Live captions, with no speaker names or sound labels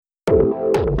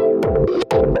Welcome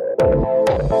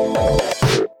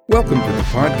to the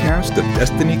podcast of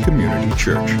Destiny Community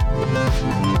Church.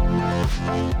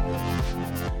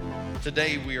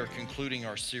 Today we are concluding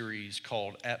our series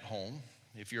called At Home.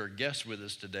 If you're a guest with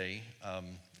us today,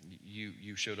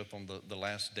 you showed up on the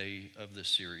last day of this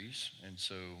series, and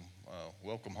so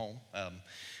welcome home.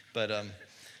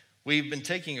 We've been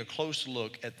taking a close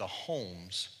look at the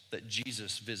homes that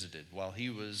Jesus visited while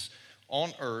he was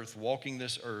on earth, walking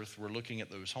this earth. We're looking at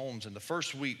those homes. And the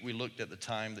first week we looked at the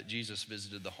time that Jesus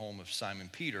visited the home of Simon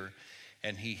Peter,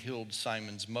 and he healed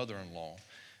Simon's mother-in-law.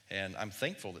 And I'm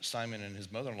thankful that Simon and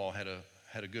his mother-in-law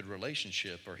had a good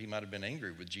relationship, or he might have been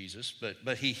angry with Jesus,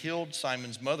 but he healed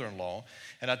Simon's mother-in-law.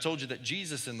 And I told you that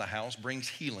Jesus in the house brings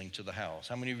healing to the house.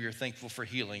 How many of you are thankful for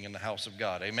healing in the house of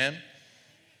God? Amen?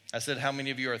 I said, how many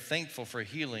of you are thankful for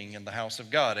healing in the house of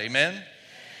God? Amen?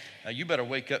 Now you better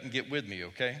wake up and get with me,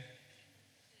 okay?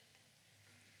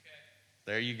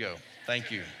 There you go.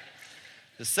 Thank you.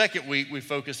 The second week, we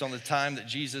focused on the time that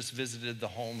Jesus visited the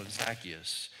home of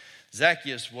Zacchaeus.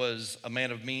 Zacchaeus was a man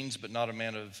of means, but not a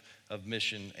man of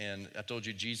mission. And I told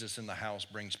you, Jesus in the house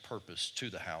brings purpose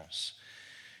to the house.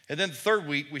 And then the third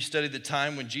week, we studied the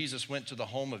time when Jesus went to the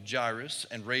home of Jairus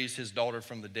and raised his daughter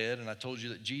from the dead. And I told you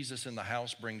that Jesus in the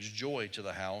house brings joy to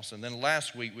the house. And then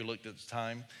last week, we looked at the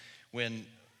time when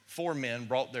 4 men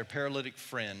brought their paralytic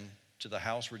friend to the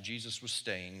house where Jesus was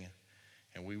staying.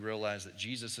 And we realized that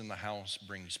Jesus in the house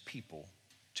brings people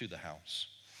to the house.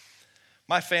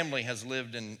 My family has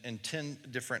lived in 10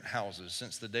 different houses.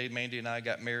 Since the day Mandy and I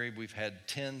got married, we've had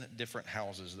 10 different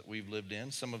houses that we've lived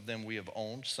in. Some of them we have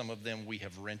owned, some of them we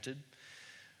have rented.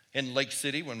 In Lake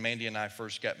City, when Mandy and I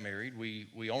first got married,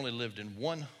 we only lived in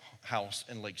one house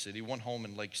in Lake City, one home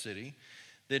in Lake City.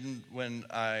 Then when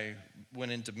I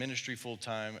went into ministry full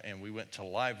time and we went to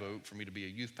Live Oak for me to be a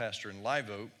youth pastor in Live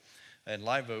Oak,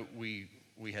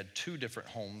 we had 2 different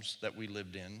homes that we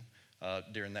lived in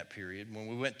during that period. When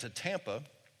we went to Tampa,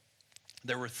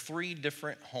 there were 3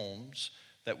 different homes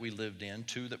that we lived in,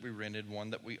 2 that we rented,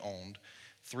 1 that we owned,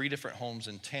 3 different homes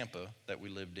in Tampa that we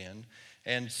lived in.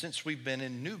 And since we've been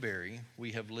in Newberry,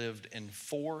 we have lived in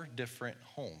 4 different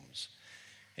homes.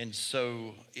 And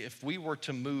so if we were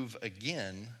to move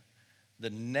again, the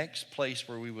next place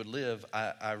where we would live,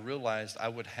 I realized I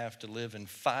would have to live in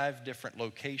 5 different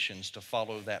locations to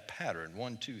follow that pattern,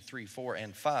 1, 2, 3, 4,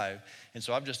 and 5. And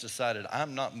so I've just decided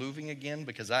I'm not moving again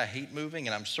because I hate moving,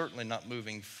 and I'm certainly not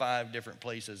moving 5 different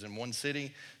places in one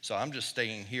city. So I'm just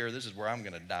staying here. This is where I'm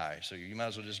going to die. So you might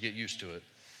as well just get used to it.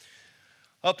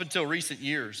 Up until recent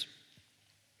years,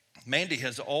 Mandy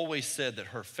has always said that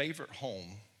her favorite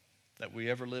home that we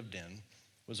ever lived in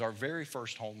was our very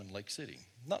first home in Lake City.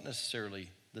 Not necessarily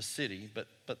the city, but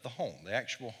the home, the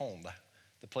actual home,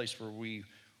 the place where we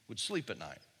would sleep at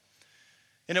night.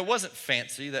 And it wasn't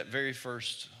fancy, that very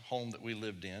first home that we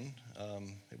lived in.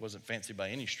 It wasn't fancy by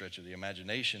any stretch of the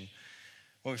imagination.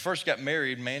 When we first got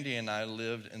married, Mandy and I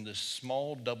lived in this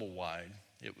small double wide.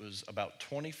 It was about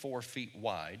 24 feet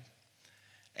wide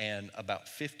and about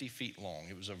 50 feet long.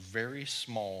 It was a very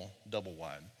small double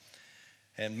wide.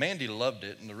 And Mandy loved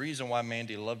it, and the reason why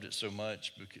Mandy loved it so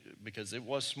much, because it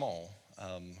was small,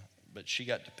 but she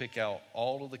got to pick out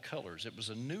all of the colors. It was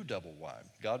a new double wide.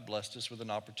 God blessed us with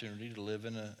an opportunity to live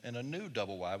in a new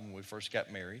double wide when we first got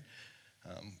married.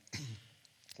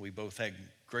 We both had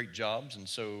great jobs, and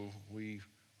so we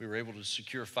were able to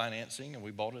secure financing, and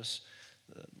we bought us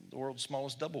the world's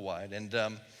smallest double wide.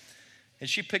 And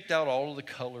she picked out all of the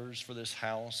colors for this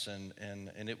house, and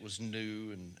it was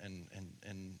new,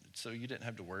 and so you didn't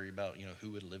have to worry about,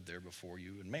 who had lived there before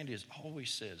you. And Mandy has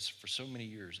always says for so many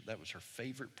years that was her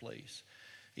favorite place.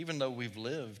 Even though we've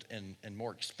lived in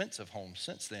more expensive homes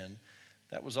since then,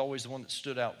 that was always the one that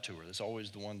stood out to her. That's always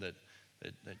the one that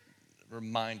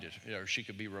reminded, or she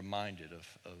could be reminded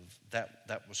of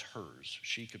that was hers.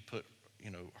 She could put,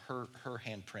 her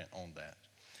handprint on that.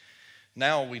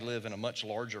 Now we live in a much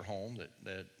larger home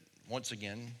that once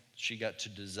again, she got to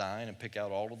design and pick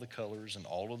out all of the colors and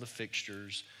all of the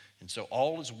fixtures. And so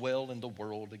all is well in the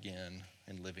world again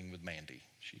in living with Mandy.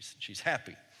 She's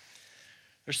happy.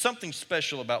 There's something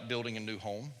special about building a new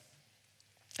home.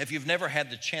 If you've never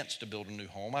had the chance to build a new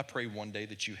home, I pray one day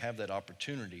that you have that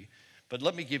opportunity. But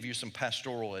let me give you some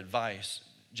pastoral advice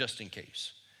just in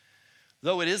case.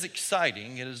 Though it is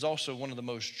exciting, it is also one of the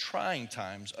most trying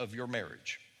times of your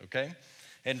marriage. Okay?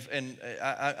 And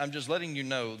I'm just letting you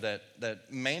know that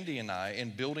Mandy and I,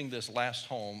 in building this last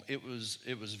home, it was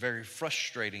very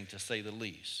frustrating to say the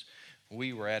least.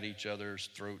 We were at each other's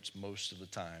throats most of the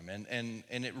time. And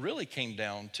it really came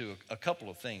down to a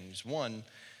couple of things. One,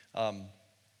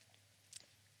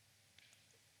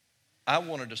 I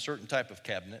wanted a certain type of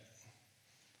cabinet,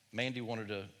 Mandy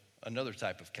wanted another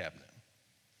type of cabinet.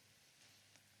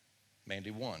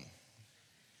 Mandy won.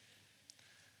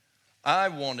 I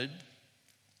wanted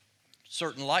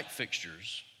certain light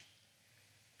fixtures.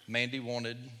 Mandy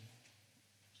wanted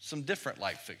some different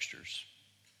light fixtures.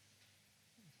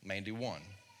 Mandy won.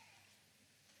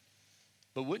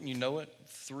 But wouldn't you know it,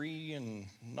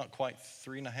 not quite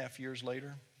 3.5 years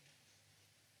later,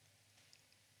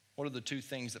 what are the two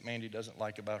things that Mandy doesn't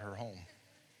like about her home?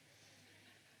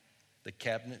 The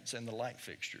cabinets and the light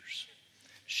fixtures.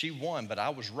 She won, but I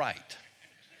was right.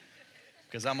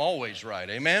 Because I'm always right,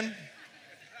 amen?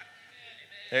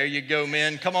 There you go,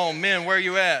 men. Come on, men, where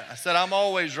you at? I said, I'm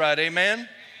always right, amen?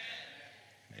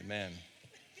 Amen.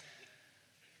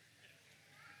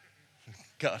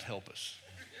 God help us.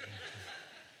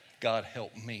 God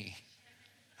help me.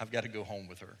 I've got to go home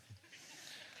with her.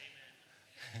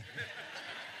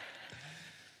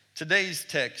 Today's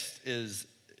text is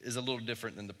a little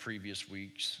different than the previous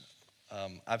weeks.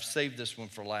 I've saved this one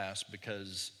for last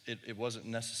because it wasn't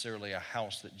necessarily a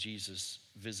house that Jesus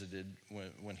visited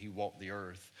when he walked the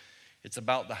earth. It's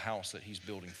about the house that he's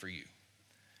building for you.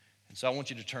 And so I want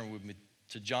you to turn with me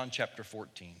to John chapter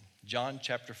 14. John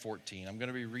chapter 14. I'm going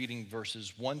to be reading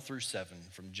verses 1 through 7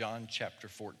 from John chapter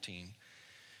 14.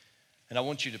 And I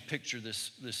want you to picture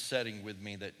this setting with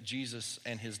me, that Jesus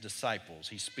and his disciples,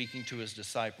 he's speaking to his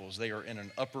disciples. They are in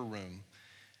an upper room,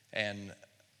 and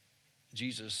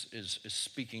Jesus is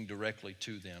speaking directly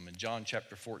to them. In John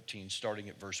chapter 14, starting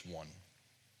at verse 1.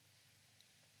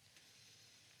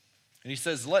 And he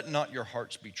says, "Let not your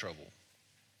hearts be troubled.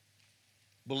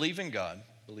 Believe in God,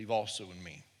 believe also in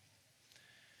me.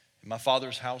 In my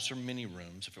Father's house are many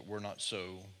rooms. If it were not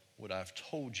so, would I have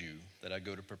told you that I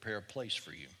go to prepare a place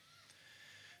for you?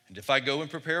 And if I go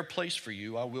and prepare a place for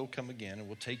you, I will come again and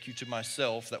will take you to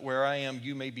myself, that where I am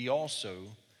you may be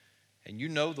also, and you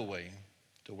know the way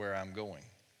to where I'm going."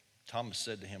 Thomas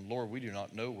said to him, "Lord, we do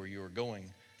not know where you are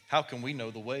going. How can we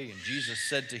know the way?" And Jesus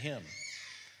said to him,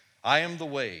 "I am the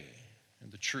way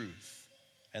and the truth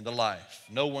and the life.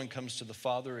 No one comes to the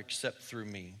Father except through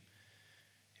me.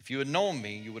 If you had known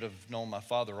me, you would have known my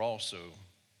Father also.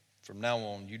 From now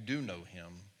on, you do know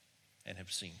him and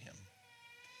have seen him."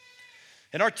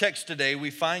 In our text today, we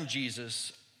find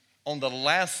Jesus on the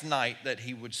last night that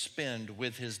he would spend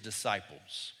with his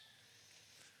disciples.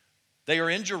 They are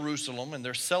in Jerusalem and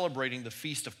they're celebrating the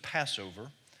feast of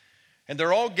Passover. And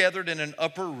they're all gathered in an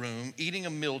upper room eating a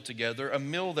meal together, a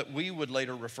meal that we would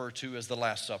later refer to as the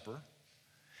Last Supper.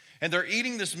 And they're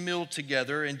eating this meal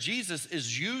together, and Jesus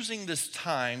is using this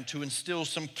time to instill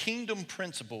some kingdom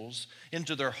principles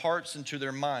into their hearts and to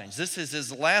their minds. This is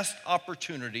his last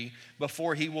opportunity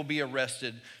before he will be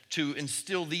arrested to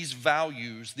instill these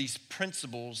values, these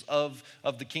principles of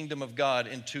the kingdom of God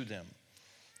into them.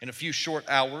 In a few short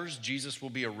hours, Jesus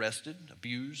will be arrested,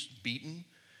 abused, beaten,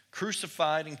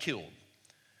 crucified, and killed.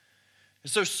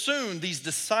 And so soon, these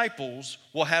disciples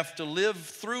will have to live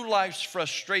through life's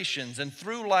frustrations and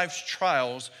through life's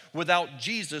trials without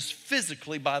Jesus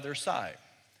physically by their side.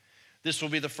 This will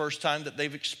be the first time that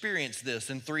they've experienced this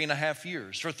in 3.5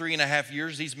 years. For 3.5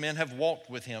 years, these men have walked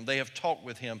with him. They have talked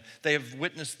with him. They have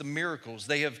witnessed the miracles.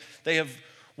 They have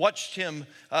watched him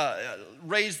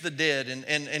raise the dead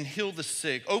and heal the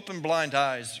sick, open blind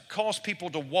eyes, cause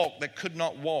people to walk that could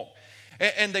not walk.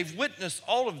 And they've witnessed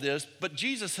all of this, but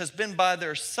Jesus has been by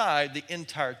their side the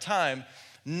entire time.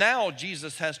 Now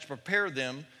Jesus has to prepare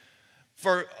them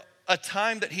for a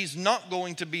time that he's not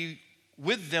going to be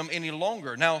with them any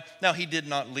longer. Now he did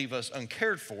not leave us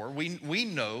uncared for. We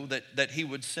know that he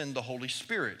would send the Holy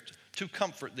Spirit to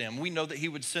comfort them. We know that he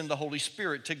would send the Holy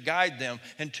Spirit to guide them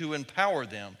and to empower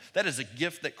them. That is a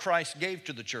gift that Christ gave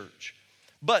to the church.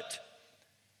 But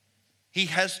he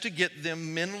has to get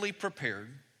them mentally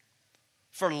prepared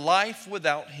for life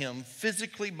without him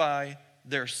physically by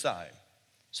their side.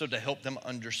 So to help them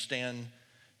understand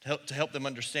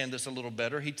this a little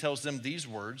better, he tells them these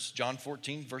words, John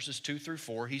 14, verses 2 through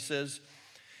 4. He says,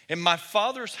 "In my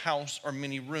Father's house are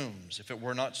many rooms. If it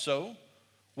were not so,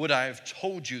 would I have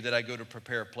told you that I go to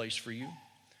prepare a place for you?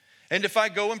 And if I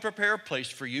go and prepare a place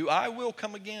for you, I will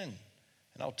come again,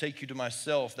 and I'll take you to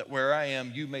myself, that where I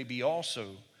am, you may be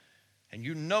also, and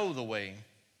you know the way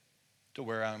to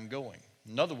where I'm going."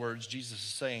 In other words, Jesus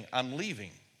is saying, I'm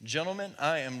leaving. Gentlemen,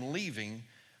 I am leaving,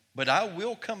 but I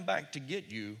will come back to get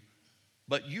you,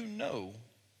 but you know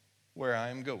where I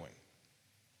am going.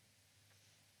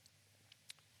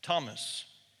 Thomas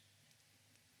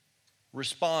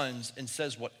responds and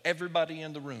says what everybody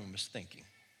in the room is thinking.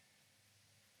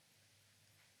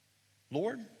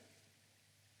 "Lord,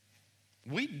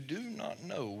 we do not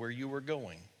know where you are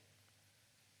going.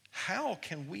 How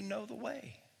can we know the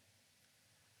way?"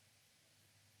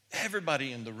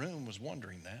 Everybody in the room was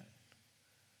wondering that.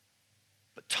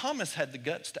 But Thomas had the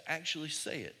guts to actually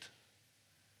say it.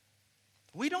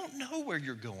 We don't know where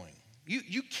you're going.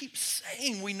 You keep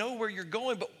saying we know where you're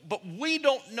going, but we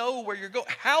don't know where you're going.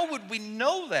 How would we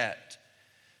know that?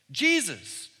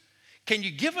 Jesus, can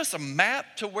you give us a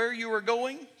map to where you are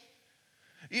going?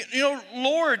 You know,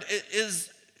 Lord, is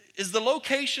the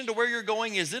location to where you're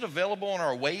going, is it available on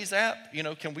our Waze app? You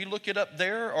know, can we look it up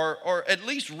there? Or at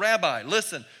least, Rabbi,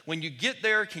 listen, when you get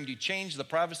there, can you change the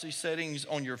privacy settings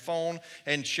on your phone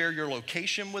and share your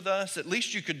location with us? At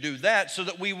least you could do that so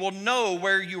that we will know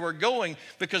where you are going.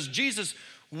 Because Jesus,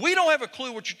 we don't have a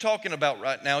clue what you're talking about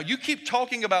right now. You keep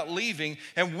talking about leaving,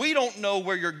 and we don't know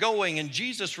where you're going. And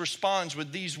Jesus responds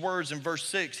with these words in verse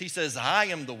 6. He says, I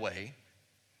am the way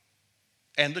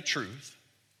and the truth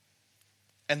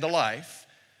and the life,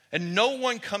 and no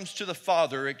one comes to the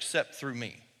Father except through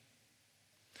me.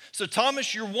 So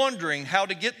Thomas, you're wondering how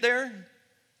to get there?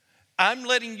 I'm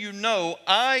letting you know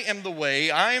I am the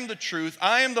way, I am the truth,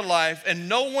 I am the life, and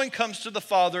no one comes to the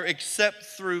Father except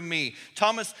through me.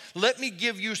 Thomas, let me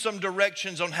give you some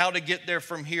directions on how to get there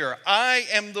from here. I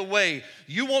am the way.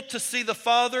 You want to see the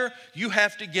Father? You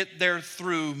have to get there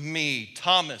through me.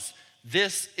 Thomas,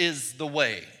 this is the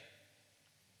way.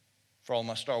 For all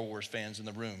my Star Wars fans in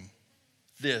the room,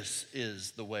 this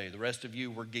is the way. The rest of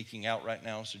you, we're geeking out right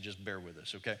now, so just bear with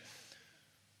us, okay?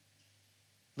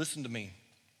 Listen to me.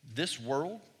 This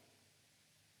world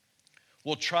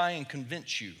will try and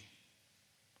convince you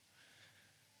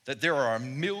that there are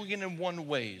 1,000,001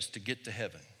 ways to get to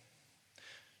heaven.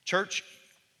 Church,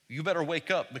 you better wake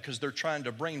up, because they're trying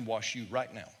to brainwash you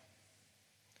right now.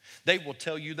 They will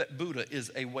tell you that Buddha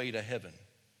is a way to heaven.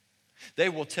 They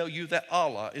will tell you that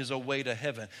Allah is a way to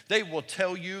heaven. They will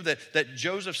tell you that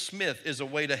Joseph Smith is a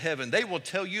way to heaven. They will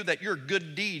tell you that your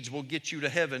good deeds will get you to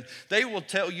heaven. They will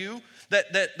tell you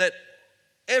that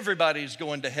everybody's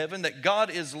going to heaven, that God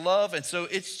is love, and so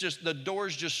it's just, the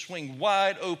doors just swing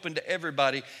wide open to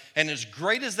everybody. And as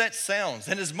great as that sounds,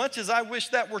 and as much as I wish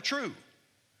that were true,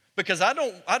 because I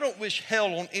don't wish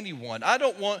hell on anyone. I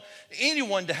don't want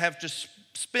anyone to have to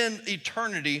spend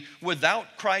eternity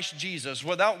without Christ Jesus,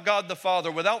 without God the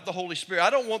Father, without the Holy Spirit. I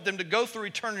don't want them to go through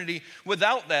eternity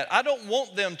without that. I don't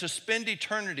want them to spend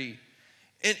eternity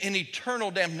in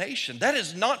eternal damnation. That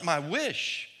is not my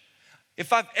wish.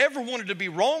 If I've ever wanted to be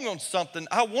wrong on something,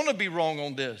 I want to be wrong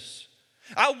on this.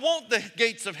 I want the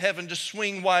gates of heaven to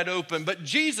swing wide open, but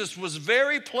Jesus was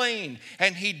very plain,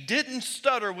 and he didn't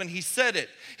stutter when he said it.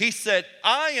 He said,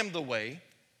 I am the way,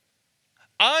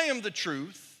 I am the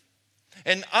truth,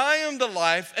 and I am the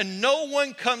life, and no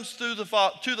one comes to the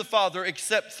Father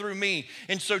except through me.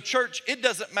 And so, church, it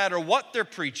doesn't matter what they're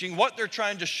preaching, what they're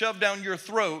trying to shove down your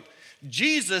throat.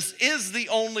 Jesus is the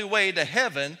only way to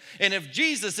heaven. And if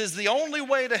Jesus is the only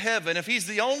way to heaven, if he's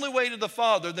the only way to the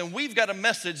Father, then we've got a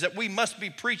message that we must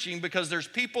be preaching, because there's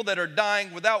people that are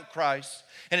dying without Christ,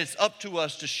 and it's up to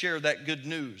us to share that good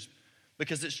news,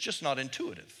 because it's just not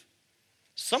intuitive.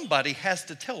 Somebody has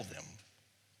to tell them.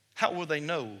 How will they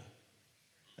know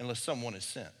unless someone is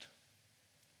sent?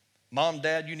 Mom,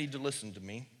 Dad, you need to listen to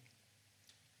me.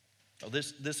 Oh,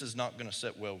 this is not going to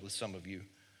sit well with some of you.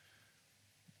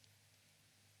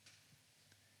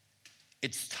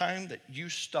 It's time that you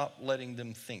stop letting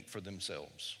them think for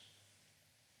themselves.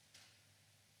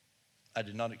 I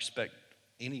did not expect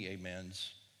any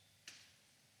amens,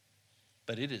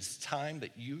 but it is time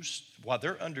that you, while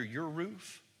they're under your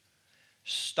roof,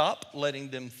 stop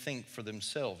letting them think for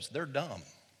themselves. They're dumb.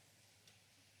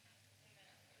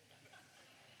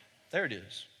 There it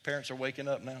is. Parents are waking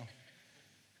up now.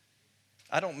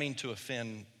 I don't mean to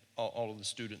offend all of the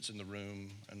students in the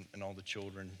room and all the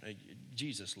children.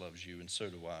 Jesus loves you, and so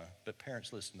do I. But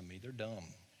parents, listen to me. They're dumb.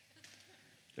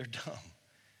 They're dumb.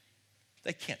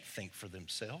 They can't think for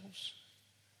themselves.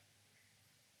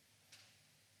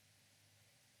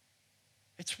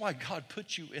 It's why God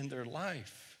put you in their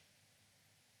life.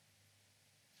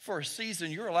 For a season,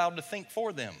 you're allowed to think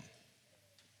for them.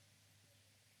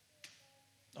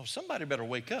 Oh, somebody better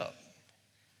wake up.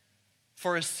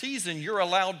 For a season, you're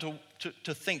allowed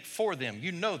to think for them.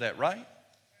 You know that, right?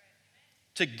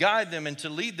 To guide them and to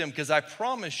lead them, because I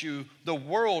promise you, the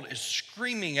world is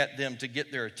screaming at them to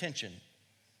get their attention.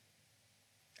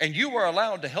 And you are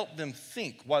allowed to help them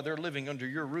think while they're living under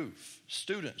your roof.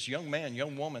 Students, young man,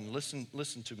 young woman,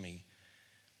 listen to me.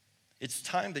 It's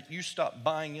time that you stop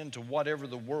buying into whatever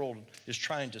the world is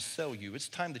trying to sell you. It's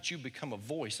time that you become a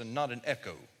voice and not an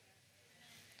echo.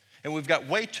 And we've got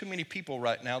way too many people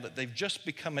right now that they've just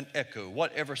become an echo.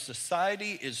 Whatever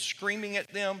society is screaming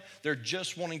at them, they're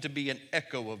just wanting to be an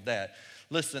echo of that.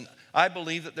 Listen, I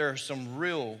believe that there are some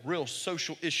real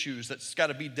social issues that's got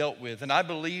to be dealt with. And I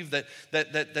believe that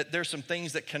there's some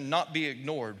things that cannot be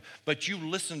ignored. But you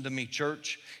listen to me,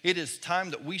 church. It is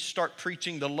time that we start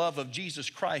preaching the love of Jesus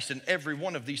Christ in every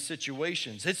one of these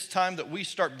situations. It's time that we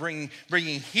start bringing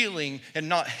healing and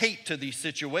not hate to these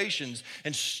situations.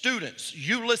 And students,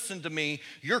 you listen to me.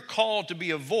 You're called to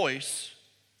be a voice,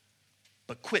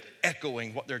 but quit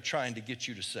echoing what they're trying to get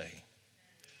you to say.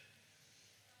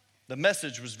 The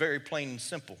message was very plain and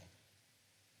simple.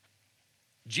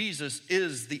 Jesus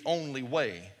is the only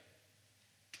way,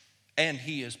 and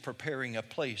he is preparing a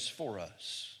place for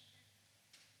us.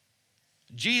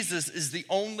 Jesus is the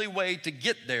only way to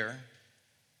get there,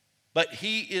 but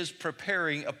he is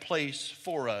preparing a place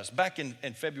for us. Back in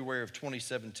February of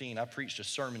 2017, I preached a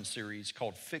sermon series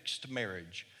called Fixed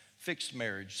Marriage. Fixed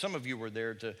Marriage. Some of you were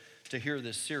there to hear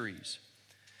this series.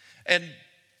 And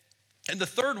in the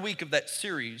third week of that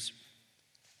series,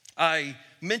 I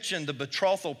mentioned the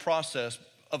betrothal process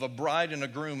of a bride and a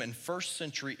groom in first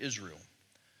century Israel.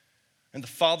 And the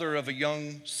father of a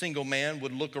young single man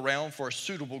would look around for a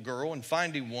suitable girl, and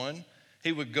finding one,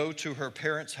 he would go to her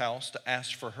parents' house to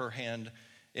ask for her hand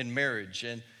in marriage.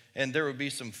 And there would be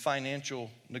some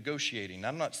financial negotiating.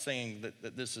 I'm not saying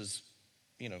that this is,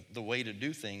 the way to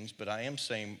do things, but I am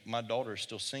saying my daughter is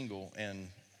still single, and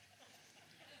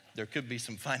there could be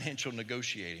some financial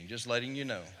negotiating, just letting you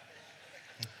know.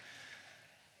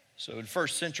 So in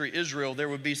first century Israel, there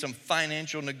would be some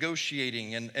financial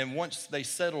negotiating, and once they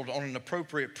settled on an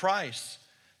appropriate price,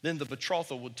 then the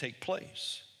betrothal would take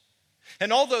place.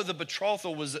 And although the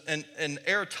betrothal was an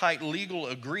airtight legal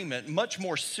agreement, much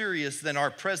more serious than our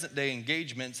present day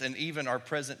engagements and even our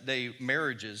present day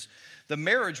marriages, the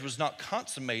marriage was not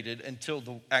consummated until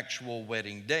the actual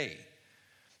wedding day.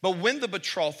 But when the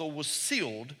betrothal was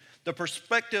sealed, the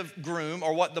prospective groom,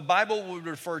 or what the Bible would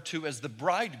refer to as the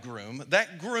bridegroom,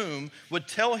 that groom would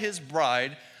tell his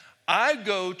bride, I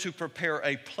go to prepare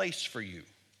a place for you.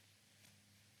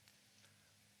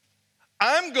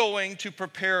 I'm going to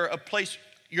prepare a place.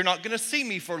 You're not going to see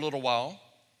me for a little while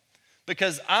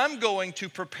because I'm going to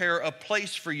prepare a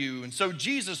place for you. And so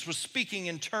Jesus was speaking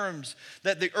in terms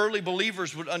that the early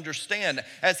believers would understand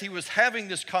as he was having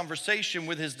this conversation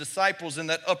with his disciples in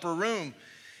that upper room.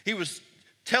 He was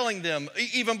telling them,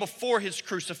 even before his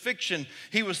crucifixion,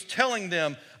 he was telling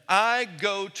them, I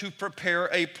go to prepare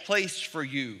a place for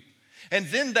you. And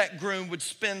then that groom would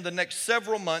spend the next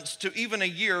several months to even a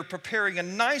year preparing a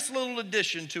nice little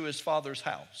addition to his father's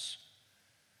house,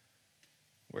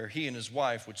 where he and his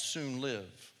wife would soon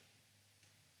live.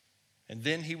 And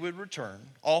then he would return,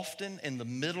 often in the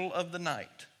middle of the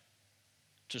night,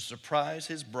 to surprise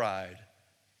his bride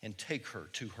and take her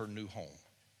to her new home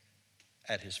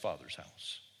at his father's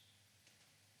house.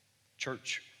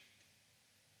 Church,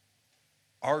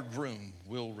 our groom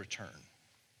will return.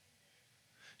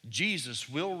 Jesus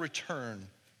will return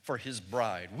for his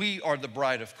bride. We are the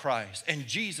bride of Christ, and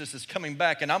Jesus is coming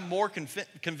back, and I'm more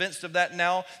convinced of that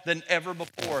now than ever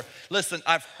before. Listen,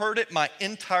 I've heard it my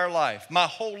entire life. My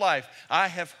whole life, I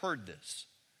have heard this.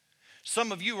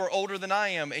 Some of you are older than I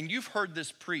am, and you've heard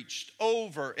this preached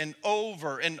over and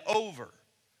over and over.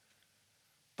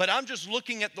 But I'm just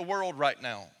looking at the world right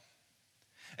now,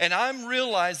 and I'm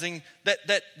realizing that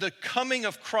the coming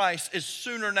of Christ is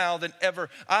sooner now than ever.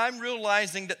 I'm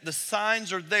realizing that the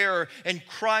signs are there, and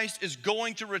Christ is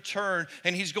going to return,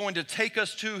 and he's going to take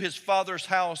us to his Father's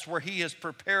house where he has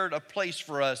prepared a place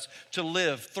for us to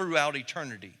live throughout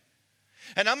eternity.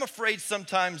 And I'm afraid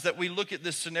sometimes that we look at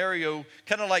this scenario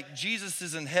kind of like Jesus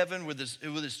is in heaven with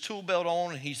his tool belt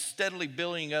on, and he's steadily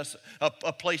building us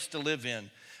a place to live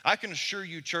in. I can assure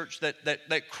you, church,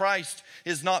 that Christ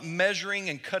is not measuring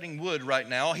and cutting wood right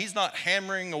now. He's not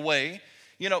hammering away.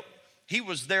 He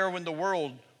was there when the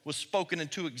world was spoken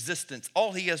into existence.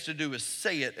 All he has to do is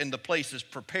say it, and the place is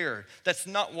prepared. That's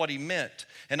not what he meant.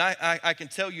 And I can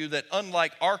tell you that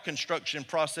unlike our construction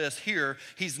process here,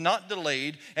 he's not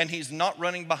delayed and he's not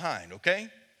running behind, okay?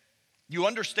 You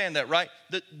understand that, right?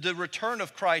 The return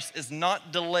of Christ is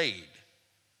not delayed.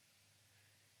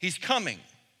 He's coming.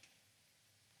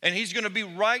 And he's going to be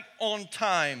right on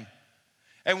time.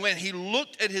 And when he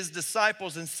looked at his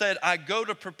disciples and said, I go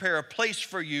to prepare a place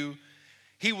for you,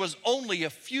 he was only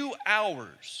a few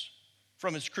hours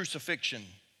from his crucifixion.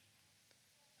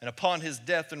 And upon his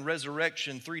death and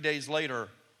resurrection 3 days later,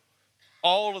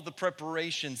 all of the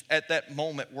preparations at that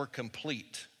moment were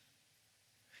complete.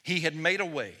 He had made a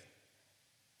way.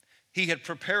 He had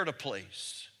prepared a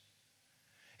place.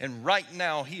 And right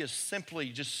now, he is simply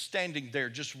just standing there,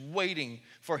 just waiting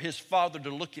for his father to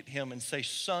look at him and say,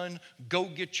 son, go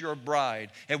get your bride.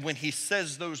 And when he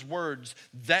says those words,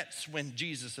 that's when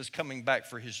Jesus is coming back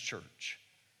for his church.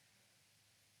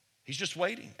 He's just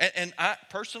waiting. And I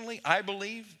personally, I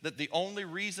believe that the only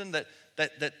reason that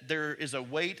there is a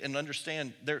wait, and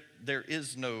understand there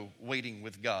is no waiting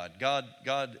with God. God,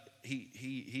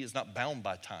 he is not bound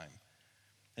by time.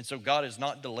 And so God is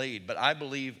not delayed. But I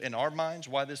believe in our minds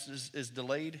why this is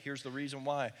delayed. Here's the reason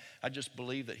why. I just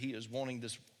believe that he is wanting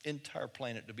this entire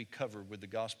planet to be covered with the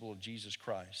gospel of Jesus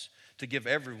Christ, to give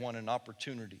everyone an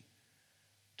opportunity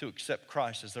to accept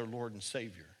Christ as their Lord and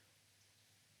Savior.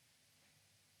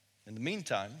 In the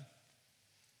meantime,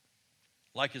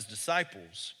 like his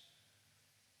disciples,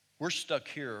 we're stuck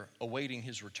here awaiting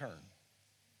his return.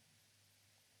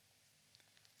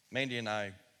 Mandy and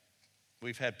I,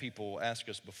 we've had people ask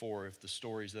us before if the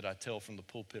stories that I tell from the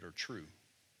pulpit are true.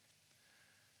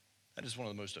 That is one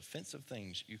of the most offensive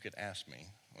things you could ask me.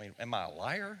 I mean, am I a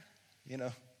liar? You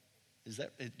know,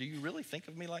 do you really think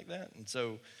of me like that? And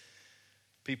so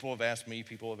people have asked me,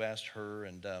 people have asked her,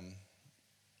 and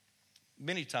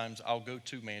many times I'll go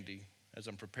to Mandy as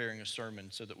I'm preparing a sermon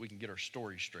so that we can get our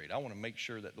story straight. I want to make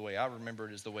sure that the way I remember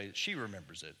it is the way that she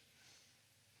remembers it,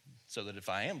 so that if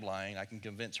I am lying, I can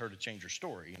convince her to change her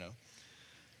story, you know.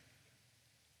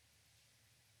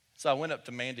 So I went up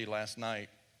to Mandy last night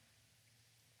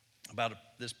about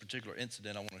this particular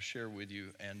incident I want to share with you,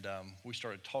 and we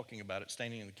started talking about it,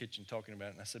 standing in the kitchen talking about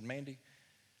it, and I said, Mandy,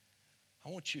 I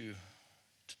want you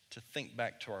to think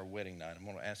back to our wedding night. I'm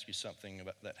going to ask you something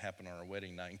about that happened on our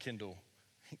wedding night. And Kendall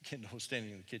was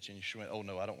standing in the kitchen, and she went, oh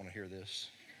no, I don't want to hear this.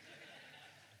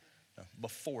 No,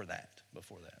 before that,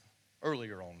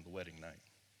 earlier on the wedding night.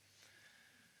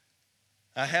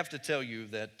 I have to tell you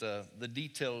that the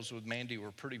details with Mandy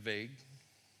were pretty vague,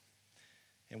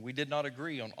 and we did not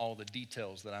agree on all the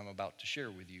details that I'm about to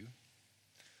share with you,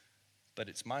 but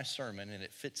it's my sermon, and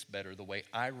it fits better the way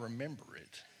I remember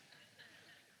it.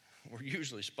 We're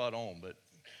usually spot on, but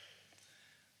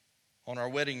on our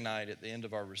wedding night at the end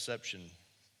of our reception,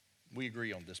 we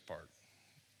agree on this part.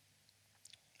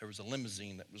 There was a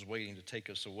limousine that was waiting to take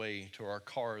us away to our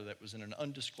car that was in an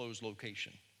undisclosed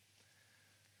location.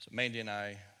 So Mandy and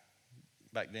I,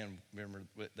 back then, remember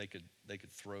they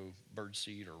could throw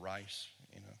birdseed or rice,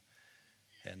 you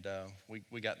know. And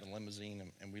we got in the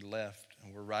limousine and we left,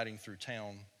 and we're riding through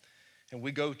town, and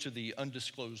we go to the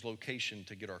undisclosed location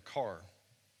to get our car,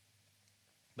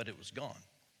 but it was gone.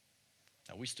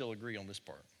 Now we still agree on this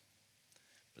part,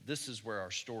 but this is where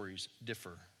our stories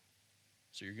differ.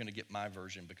 So you're going to get my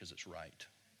version because it's right.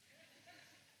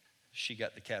 She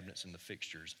got the cabinets and the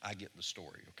fixtures. I get the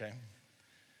story, okay?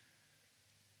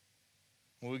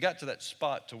 When we got to that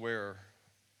spot to where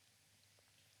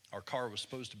our car was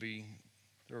supposed to be,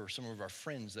 there were some of our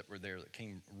friends that were there that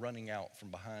came running out from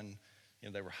behind. You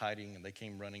know, they were hiding, and they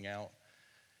came running out.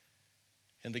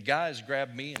 And the guys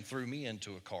grabbed me and threw me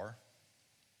into a car.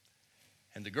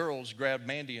 And the girls grabbed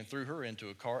Mandy and threw her into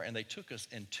a car, and they took us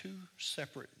in two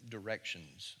separate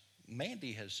directions.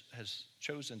 Mandy has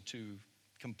chosen to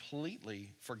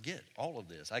completely forget all of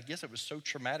this. I guess it was so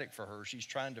traumatic for her, she's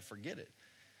trying to forget it.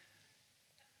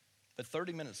 But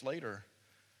 30 minutes later,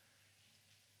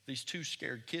 these two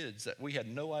scared kids that we had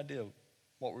no idea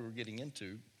what we were getting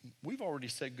into, we've already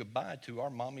said goodbye to our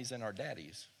mommies and our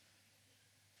daddies.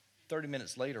 30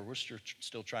 minutes later, we're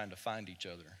still trying to find each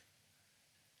other.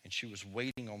 And she was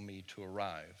waiting on me to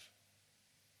arrive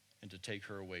and to take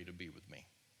her away to be with me.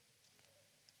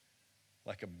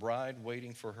 Like a bride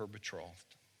waiting for her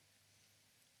betrothed,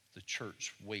 the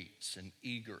church waits in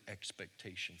eager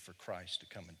expectation for Christ to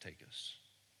come and take us.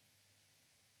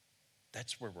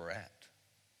 That's where we're at.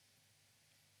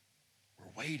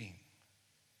 We're waiting.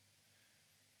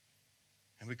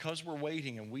 And because we're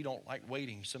waiting and we don't like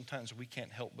waiting, sometimes we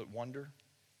can't help but wonder,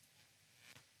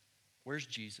 where's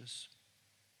Jesus?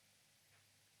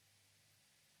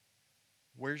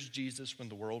 Where's Jesus when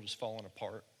the world is falling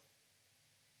apart?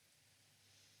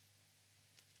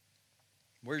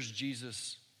 Where's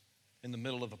Jesus in the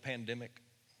middle of a pandemic?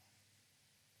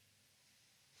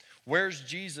 Where's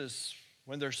Jesus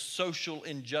when there's social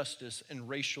injustice and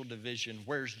racial division?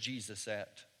 Where's Jesus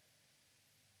at?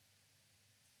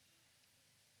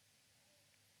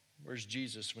 Where's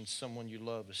Jesus when someone you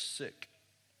love is sick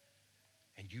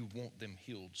and you want them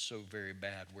healed so very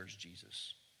bad? Where's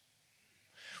Jesus?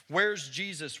 Where's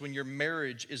Jesus when your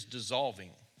marriage is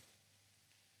dissolving?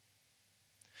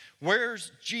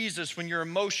 Where's Jesus when your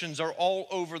emotions are all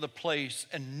over the place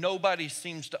and nobody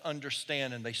seems to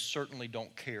understand and they certainly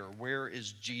don't care? Where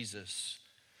is Jesus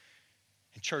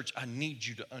And church, I need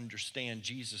you to understand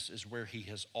Jesus is where he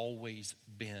has always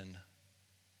been.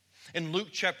 In Luke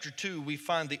chapter 2, we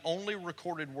find the only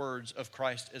recorded words of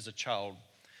Christ as a child.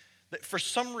 That for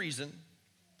some reason,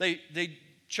 they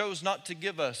chose not to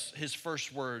give us his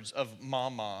first words of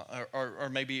mama, or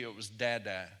maybe it was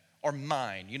dada, or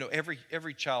mine. You know,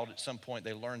 every child at some point,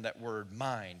 they learn that word,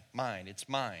 mine, it's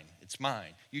mine, it's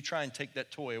mine. You try and take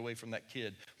that toy away from that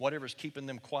kid. Whatever's keeping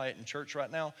them quiet in church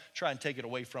right now, try and take it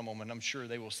away from them, and I'm sure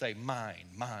they will say, mine,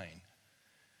 mine.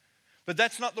 But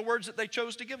that's not the words that they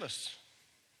chose to give us.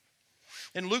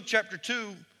 In Luke chapter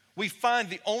 2, we find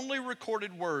the only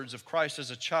recorded words of Christ as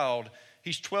a child.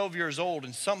 He's 12 years old,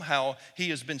 and somehow he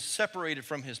has been separated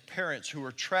from his parents who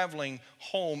are traveling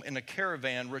home in a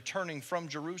caravan returning from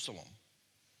Jerusalem.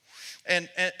 And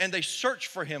they search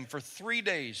for him for 3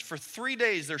 days. For 3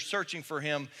 days they're searching for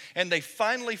him, and they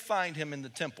finally find him in the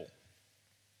temple.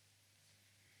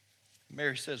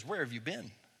 Mary says, "Where have you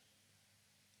been?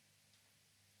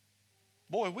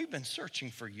 Boy, we've been searching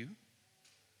for you.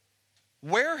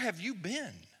 Where have you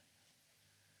been?"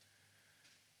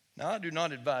 Now, I do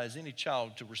not advise any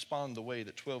child to respond the way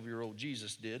that 12-year-old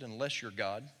Jesus did, unless you're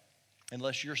God,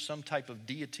 unless you're some type of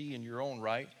deity in your own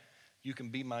right. You can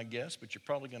be my guest, but you're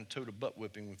probably going to tote a butt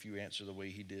whipping if you answer the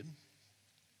way he did.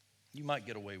 You might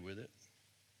get away with it.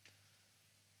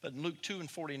 But in Luke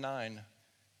 2:49,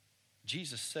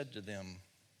 Jesus said to them,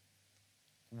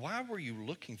 "Why were you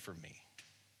looking for me?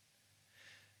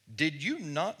 Did you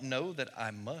not know that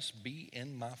I must be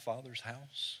in my Father's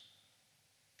house?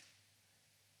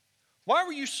 Why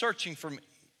were you searching for me?"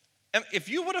 If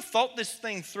you would have thought this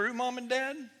thing through, Mom and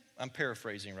Dad, I'm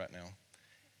paraphrasing right now.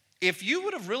 If you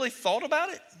would have really thought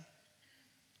about it,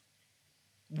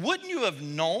 wouldn't you have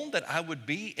known that I would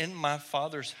be in my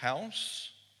Father's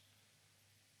house?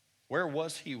 Where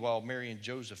was he while Mary and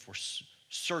Joseph were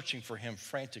searching for him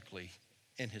frantically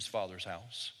in his Father's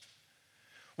house?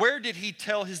 Where did he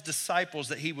tell his disciples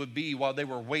that he would be while they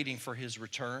were waiting for his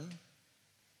return?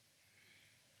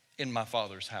 In my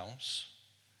Father's house.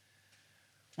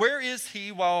 Where is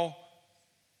he while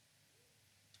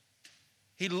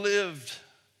he lived,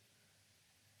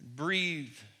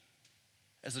 breathed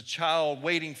as a child,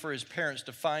 waiting for his parents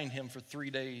to find him for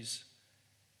 3 days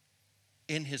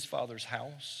in his Father's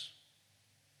house?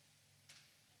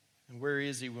 And where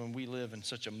is he when we live in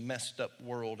such a messed up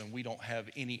world and we don't have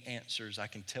any answers? I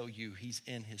can tell you he's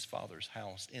in his Father's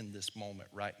house in this moment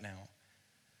right now.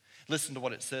 Listen to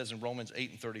what it says in Romans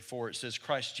 8:34. It says,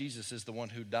 Christ Jesus is the one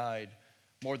who died,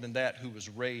 more than that, who was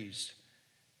raised,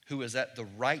 who is at the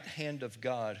right hand of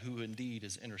God, who indeed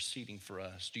is interceding for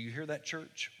us. Do you hear that,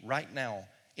 church? Right now,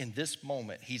 in this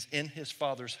moment, he's in his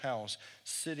Father's house,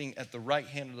 sitting at the right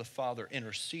hand of the Father,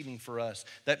 interceding for us.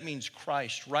 That means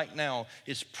Christ right now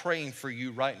is praying for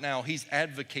you right now. He's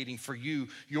advocating for you.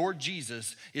 Your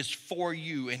Jesus is for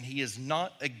you, and he is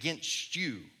not against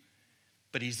you.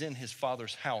 But he's in his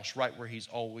Father's house right where he's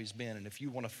always been. And if you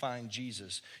want to find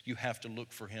Jesus, you have to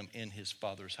look for him in his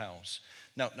Father's house.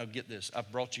 Now get this.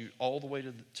 I've brought you all the way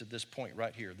to this point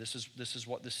right here. This is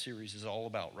what this series is all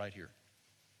about right here.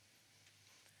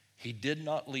 He did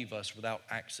not leave us without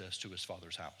access to his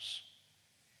Father's house.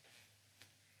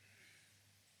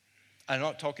 I'm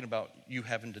not talking about you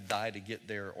having to die to get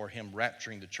there or him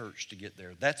rapturing the church to get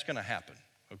there. That's going to happen,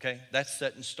 okay? That's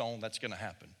set in stone. That's going to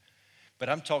happen. But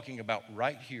I'm talking about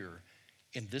right here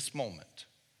in this moment,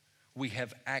 we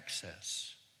have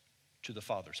access to the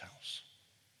Father's house.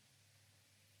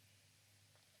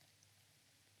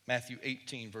 Matthew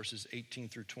 18, verses 18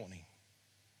 through 20.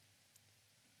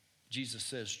 Jesus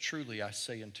says, "Truly I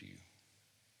say unto you,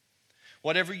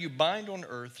 whatever you bind on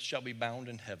earth shall be bound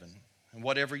in heaven, and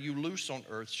whatever you loose on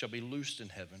earth shall be loosed in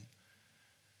heaven.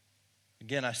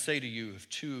 Again, I say to you, if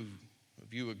two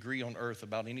of you agree on earth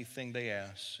about anything they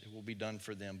ask, it will be done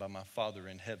for them by my Father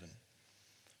in heaven.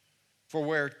 For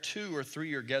where 2 or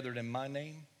 3 are gathered in my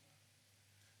name,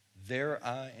 there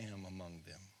I am among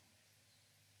them."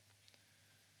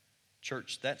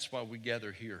 Church, that's why we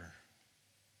gather here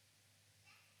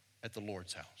at the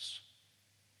Lord's house.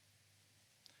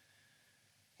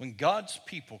 When God's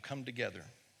people come together,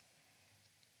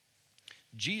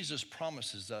 Jesus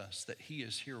promises us that he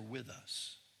is here with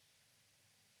us.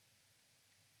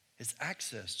 It's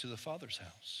access to the Father's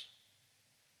house.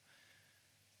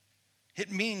 It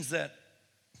means that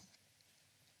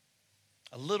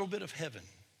a little bit of heaven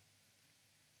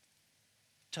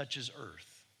touches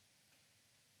earth.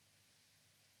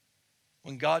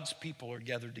 When God's people are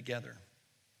gathered together,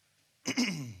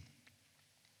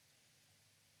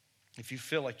 if you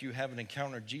feel like you haven't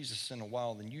encountered Jesus in a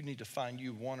while, then you need to find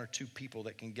you 1 or 2 people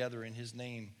that can gather in his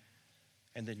name,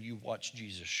 and then you watch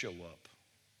Jesus show up.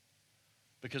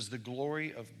 Because the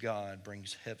glory of God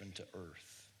brings heaven to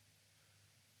earth.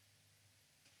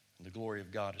 And the glory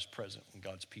of God is present when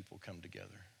God's people come together.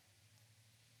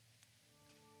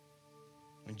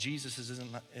 When Jesus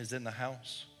is in the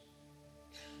house,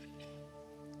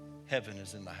 heaven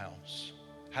is in the house.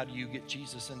 How do you get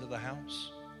Jesus into the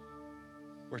house?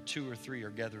 Where 2 or 3 are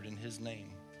gathered in his name,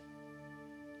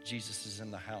 Jesus is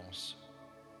in the house.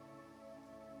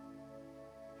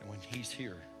 And when he's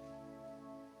here,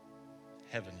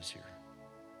 heaven is here.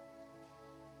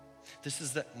 This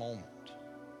is that moment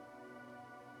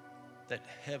that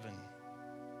heaven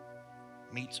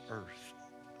meets earth,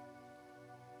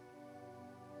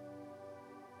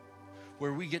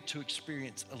 where we get to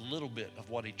experience a little bit of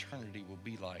what eternity will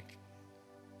be like.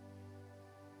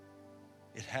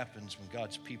 It happens when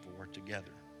God's people are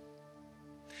together.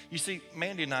 You see,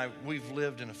 Mandy and I, we've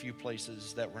lived in a few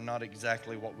places that were not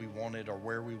exactly what we wanted or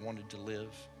where we wanted to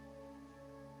live.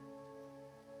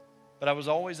 But I was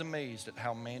always amazed at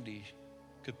how Mandy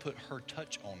could put her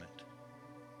touch on it,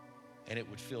 and it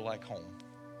would feel like home.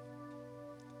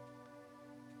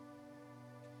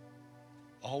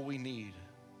 All we need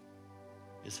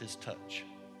is his touch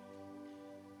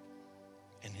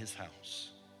in his house.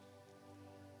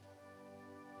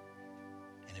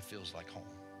 And it feels like home.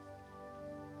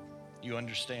 You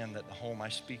understand that the home I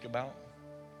speak about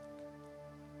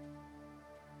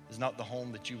is not the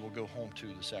home that you will go home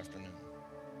to this afternoon.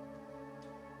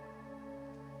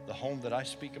 The home that I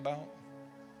speak about,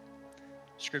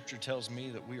 Scripture tells me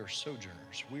that we are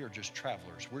sojourners. We are just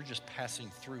travelers. We're just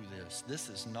passing through this. This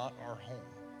is not our home.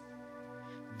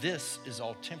 This is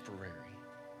all temporary.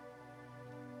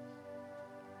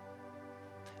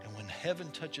 And when heaven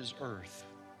touches earth,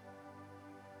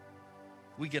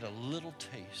 we get a little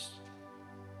taste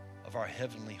of our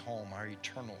heavenly home, our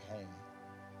eternal home.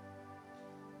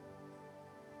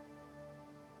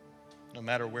 No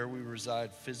matter where we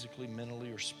reside physically, mentally,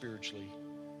 or spiritually,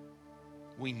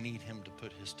 we need him to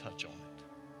put his touch on it.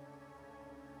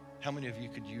 How many of you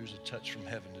could use a touch from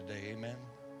heaven today? Amen?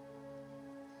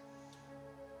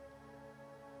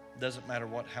 Doesn't matter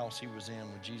what house he was in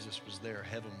when Jesus was there,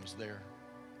 heaven was there.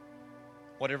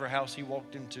 Whatever house he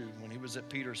walked into, when he was at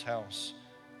Peter's house,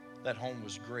 that home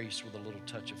was graced with a little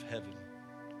touch of heaven.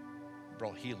 It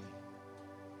brought healing.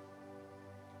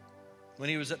 When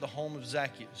he was at the home of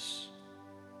Zacchaeus,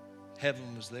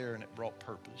 heaven was there and it brought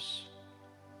purpose.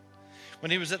 When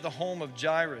he was at the home of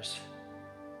Jairus,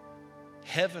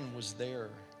 heaven was there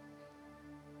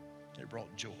and it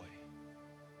brought joy.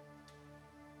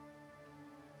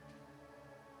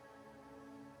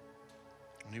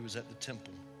 When he was at the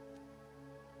temple,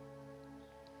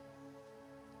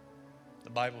 the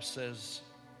Bible says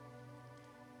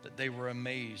that they were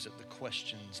amazed at the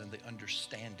questions and the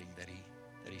understanding that he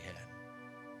had.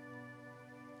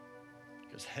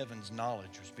 Because heaven's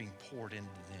knowledge was being poured into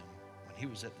them. When he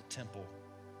was at the temple,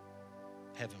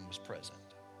 heaven was present.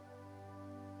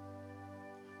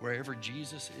 Wherever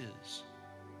Jesus is,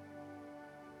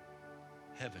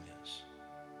 heaven is.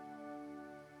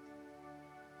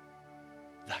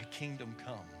 Thy kingdom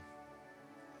come.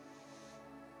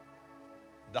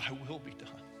 Thy will be done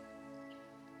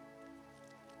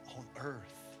on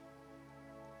earth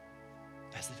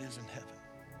as it is in heaven.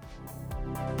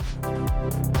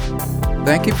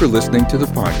 Thank you for listening to the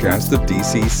podcast of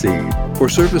DCC. For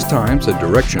service times and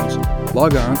directions,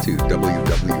 log on to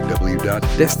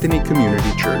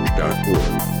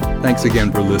www.destinycommunitychurch.org. Thanks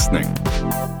again for listening.